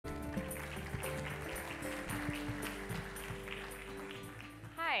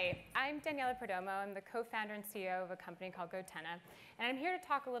I'm Daniela Perdomo. I'm the co-founder and CEO of a company called goTenna, and I'm here to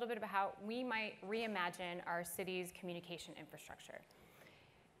talk a little bit about how we might reimagine our city's communication infrastructure.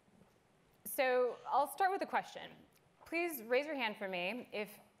 So I'll start with a question. Please raise your hand for me if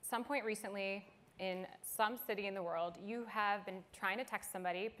some point recently in some city in the world you have been trying to text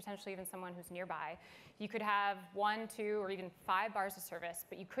somebody, potentially even someone who's nearby. You could have 1, 2, or even 5 bars of service,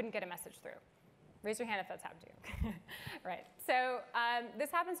 but you couldn't get a message through. Raise your hand if that's happened to you. Right. So this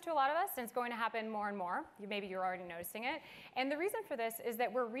happens to a lot of us, and it's going to happen more and more. Maybe you're already noticing it. And the reason for this is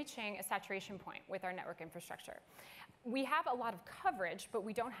that we're reaching a saturation point with our network infrastructure. We have a lot of coverage, but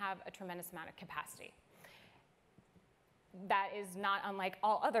we don't have a tremendous amount of capacity. That is not unlike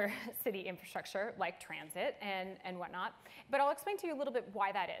all other city infrastructure, like transit and whatnot. But I'll explain to you a little bit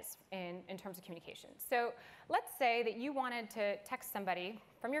why that is in terms of communication. So let's say that you wanted to text somebody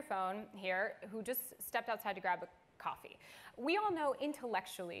from your phone here who just stepped outside to grab a coffee. We all know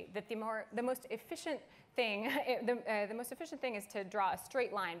intellectually that the most efficient thing is to draw a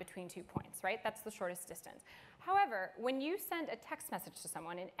straight line between 2 points, right? That's the shortest distance. However, when you send a text message to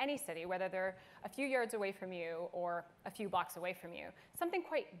someone in any city, whether they're a few yards away from you or a few blocks away from you, something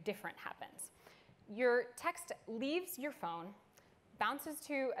quite different happens. Your text leaves your phone, bounces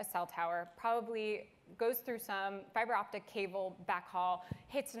to a cell tower, probably goes through some fiber optic cable backhaul,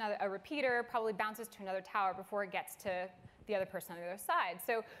 hits a repeater, probably bounces to another tower before it gets to the other person on the other side.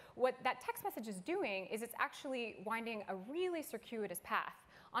 So what that text message is doing is it's actually winding a really circuitous path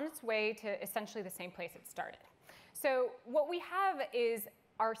on its way to essentially the same place it started. So what we have is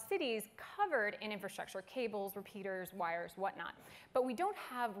our cities covered in infrastructure, cables, repeaters, wires, whatnot, but we don't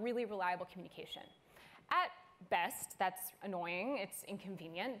have really reliable communication. At best, that's annoying, it's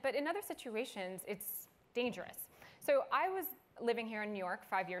inconvenient, but in other situations, it's dangerous. So I was living here in New York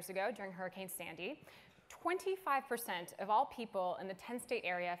 5 years ago during Hurricane Sandy. 25% of all people in the 10-state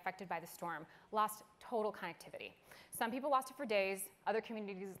area affected by the storm lost total connectivity. Some people lost it for days, other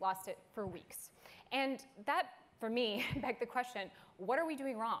communities lost it for weeks. And that, for me, begged the question, what are we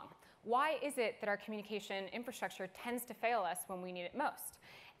doing wrong? Why is it that our communication infrastructure tends to fail us when we need it most?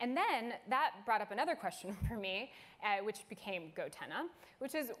 And then that brought up another question for me, which became goTenna,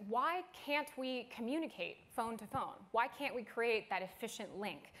 which is why can't we communicate phone to phone? Why can't we create that efficient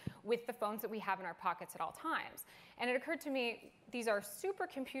link with the phones that we have in our pockets at all times? And it occurred to me, these are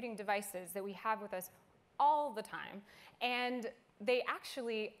supercomputing devices that we have with us all the time, and they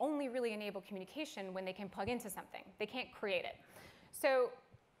actually only really enable communication when they can plug into something. They can't create it. So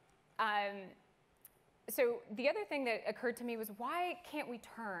the other thing that occurred to me was why can't we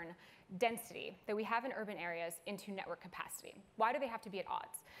turn density that we have in urban areas into network capacity? Why do they have to be at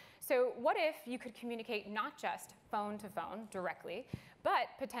odds? So what if you could communicate not just phone to phone directly, but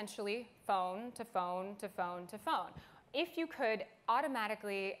potentially phone to phone to phone to phone? If you could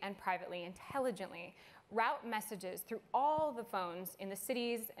automatically and privately, intelligently route messages through all the phones in the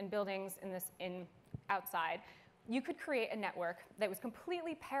cities and buildings outside, you could create a network that was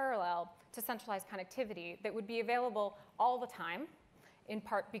completely parallel to centralized connectivity that would be available all the time, in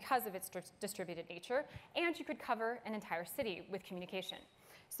part because of its distributed nature, and you could cover an entire city with communication.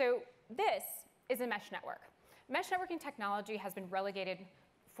 So this is a mesh network. Mesh networking technology has been relegated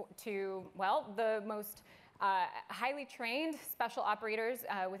to, well, the most highly trained special operators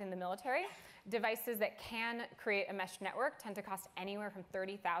within the military. Devices that can create a mesh network tend to cost anywhere from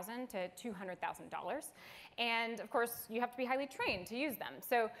 $30,000 to $200,000. And of course, you have to be highly trained to use them.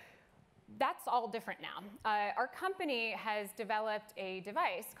 So that's all different now. Our company has developed a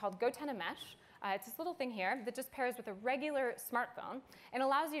device called goTenna Mesh. It's this little thing here that just pairs with a regular smartphone and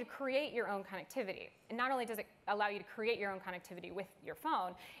allows you to create your own connectivity. And not only does it allow you to create your own connectivity with your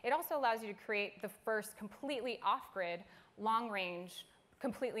phone, it also allows you to create the first completely off-grid, long-range,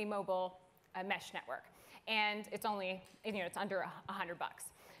 completely mobile mesh network. And it's only, it's under $100.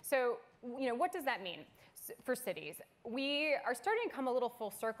 So, what does that mean for cities? We are starting to come a little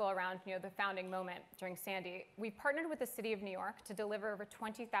full circle around, the founding moment during Sandy. We partnered with the city of New York to deliver over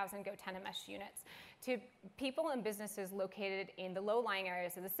 20,000 goTenna mesh units to people and businesses located in the low-lying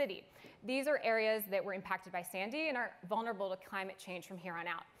areas of the city. These are areas that were impacted by Sandy and are vulnerable to climate change from here on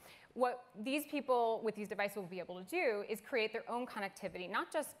out. What these people with these devices will be able to do is create their own connectivity,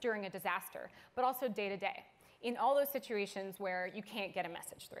 not just during a disaster, but also day to day, in all those situations where you can't get a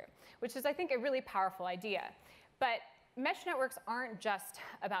message through, which is, I think, a really powerful idea. But mesh networks aren't just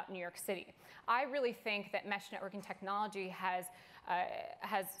about New York City. I really think that mesh networking technology has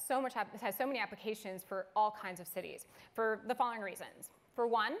so many applications for all kinds of cities for the following reasons. For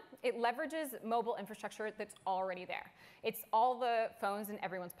one, it leverages mobile infrastructure that's already there. It's all the phones in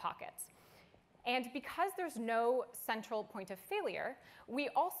everyone's pockets. And because there's no central point of failure, we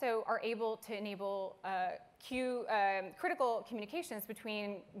also are able to enable critical communications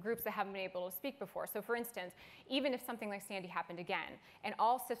between groups that haven't been able to speak before. So for instance, even if something like Sandy happened again and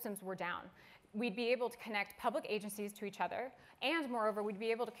all systems were down, we'd be able to connect public agencies to each other, and moreover, we'd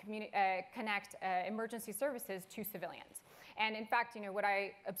be able to connect emergency services to civilians. And in fact, what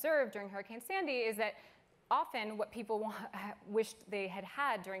I observed during Hurricane Sandy is that often what people wished they had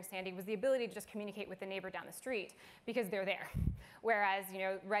had during Sandy was the ability to just communicate with the neighbor down the street because they're there. Whereas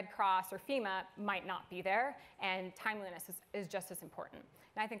Red Cross or FEMA might not be there, and timeliness is just as important.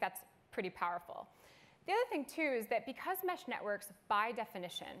 And I think that's pretty powerful. The other thing too is that because mesh networks, by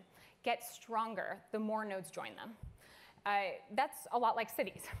definition, get stronger the more nodes join them. That's a lot like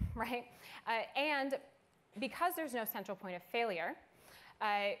cities, right? And because there's no central point of failure,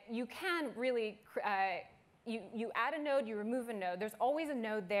 you can really, you add a node, you remove a node. There's always a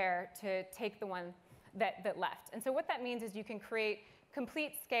node there to take the one that left. And so what that means is you can create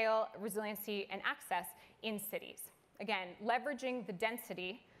complete scale, resiliency, and access in cities. Again, leveraging the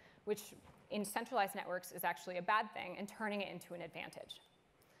density, which in centralized networks is actually a bad thing, and turning it into an advantage.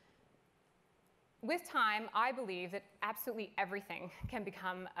 With time, I believe that absolutely everything can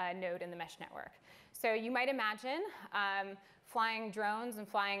become a node in the mesh network. So you might imagine flying drones and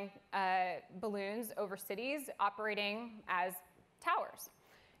flying balloons over cities operating as towers.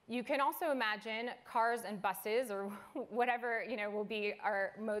 You can also imagine cars and buses, or whatever will be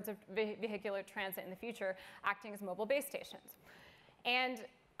our modes of vehicular transit in the future, acting as mobile base stations. And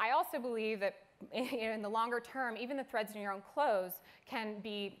I also believe that in the longer term, even the threads in your own clothes can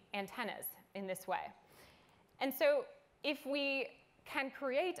be antennas in this way. And so if we can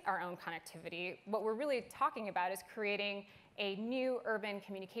create our own connectivity, what we're really talking about is creating a new urban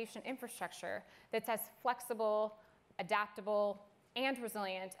communication infrastructure that's as flexible, adaptable, and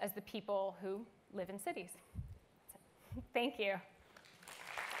resilient as the people who live in cities. Thank you.